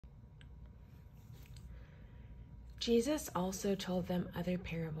Jesus also told them other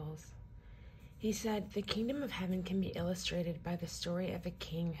parables. He said, "The kingdom of heaven can be illustrated by the story of a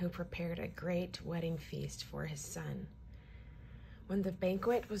king who prepared a great wedding feast for his son. When the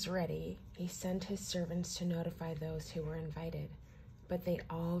banquet was ready, he sent his servants to notify those who were invited, but they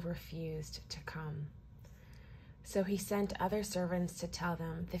all refused to come. So he sent other servants to tell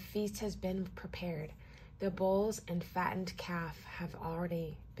them, 'The feast has been prepared. The bulls and fattened calf have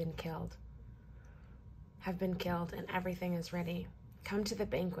already been killed, and everything is ready. Come to the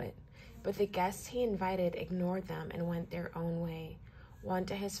banquet.' But the guests he invited ignored them and went their own way, one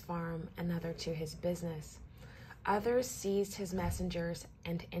to his farm, another to his business. Others seized his messengers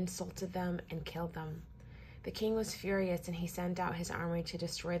and insulted them and killed them. The king was furious, and he sent out his army to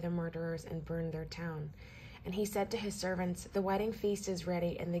destroy the murderers and burn their town. And he said to his servants, 'The wedding feast is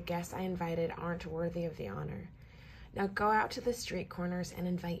ready, and the guests I invited aren't worthy of the honor. Now go out to the street corners and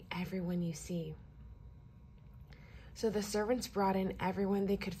invite everyone you see.' So the servants brought in everyone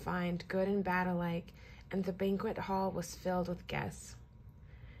they could find, good and bad alike, and the banquet hall was filled with guests.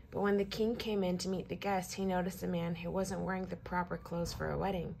 But when the king came in to meet the guests, he noticed a man who wasn't wearing the proper clothes for a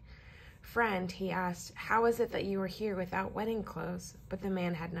wedding. 'Friend,' he asked, 'how is it that you are here without wedding clothes?' But the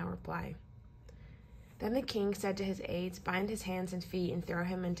man had no reply. Then the king said to his aides, 'Bind his hands and feet and throw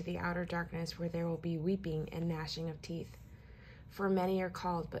him into the outer darkness, where there will be weeping and gnashing of teeth. For many are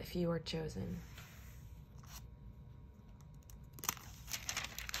called, but few are chosen.'"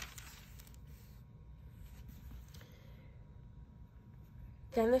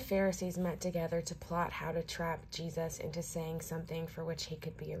 Then the Pharisees met together to plot how to trap Jesus into saying something for which he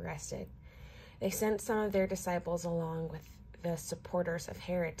could be arrested. They sent some of their disciples along with the supporters of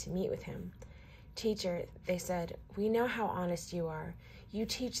Herod to meet with him. "Teacher," they said, "we know how honest you are. You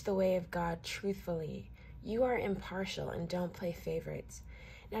teach the way of God truthfully. You are impartial and don't play favorites.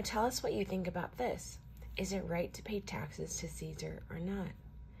 Now tell us what you think about this. Is it right to pay taxes to Caesar or not?"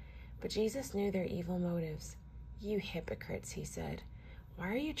 But Jesus knew their evil motives. "You hypocrites," he said. "Why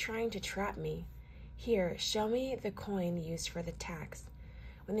are you trying to trap me? Here, show me the coin used for the tax."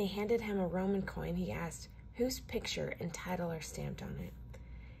 When they handed him a Roman coin, he asked, "Whose picture and title are stamped on it?"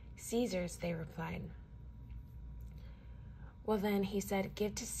 "Caesar's," they replied. "Well then," he said,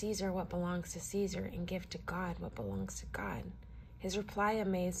 "give to Caesar what belongs to Caesar, and give to God what belongs to God." His reply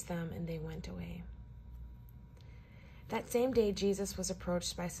amazed them, and they went away. That same day, Jesus was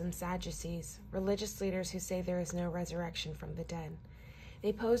approached by some Sadducees, religious leaders who say there is no resurrection from the dead.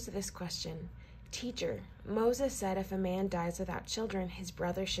 They posed this question, "Teacher, Moses said if a man dies without children, his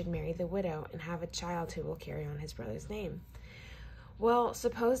brother should marry the widow and have a child who will carry on his brother's name. Well,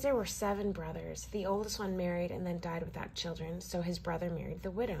 suppose there were 7 brothers. The oldest one married and then died without children, so his brother married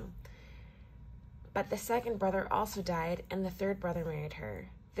the widow. But the second brother also died, and the third brother married her.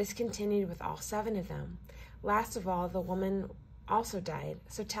 This continued with all 7 of them. Last of all, the woman also died.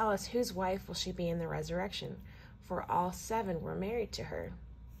 So tell us, whose wife will she be in the resurrection? For all 7 were married to her."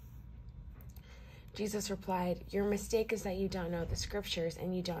 Jesus replied, "Your mistake is that you don't know the scriptures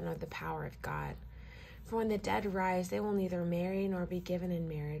and you don't know the power of God. For when the dead rise, they will neither marry nor be given in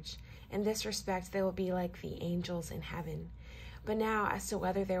marriage. In this respect, they will be like the angels in heaven. But now, as to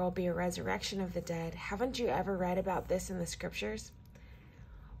whether there will be a resurrection of the dead, haven't you ever read about this in the scriptures?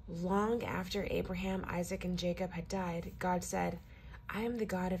 Long after Abraham, Isaac, and Jacob had died, God said, 'I am the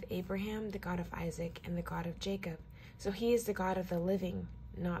God of Abraham, the God of Isaac, and the God of Jacob.' So he is the God of the living,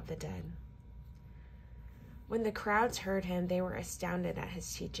 not the dead." When the crowds heard him, they were astounded at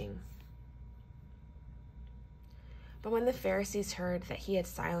his teaching. But when the Pharisees heard that he had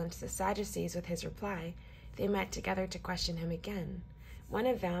silenced the Sadducees with his reply, they met together to question him again. One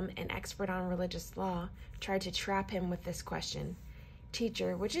of them, an expert on religious law, tried to trap him with this question,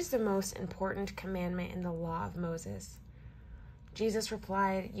 "Teacher, which is the most important commandment in the law of Moses?" Jesus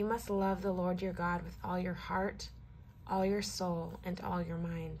replied, "You must love the Lord your God with all your heart, all your soul, and all your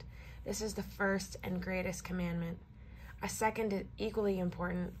mind. This is the first and greatest commandment. A second is equally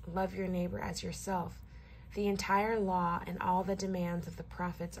important, love your neighbor as yourself. The entire law and all the demands of the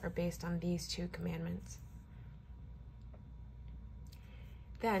prophets are based on these 2 commandments."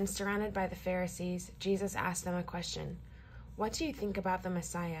 Then, surrounded by the Pharisees, Jesus asked them a question. "What do you think about the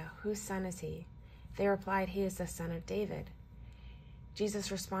Messiah? Whose son is he?" They replied, "He is the son of David."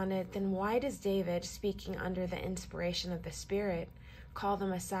 Jesus responded, "Then why does David, speaking under the inspiration of the Spirit, call the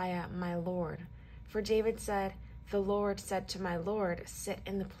Messiah my Lord? For David said, 'The Lord said to my Lord, sit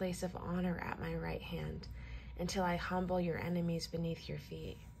in the place of honor at my right hand, until I humble your enemies beneath your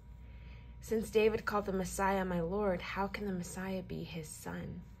feet.' Since David called the Messiah my Lord, how can the Messiah be his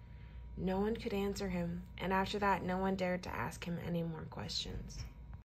son?" No one could answer him, and after that, no one dared to ask him any more questions.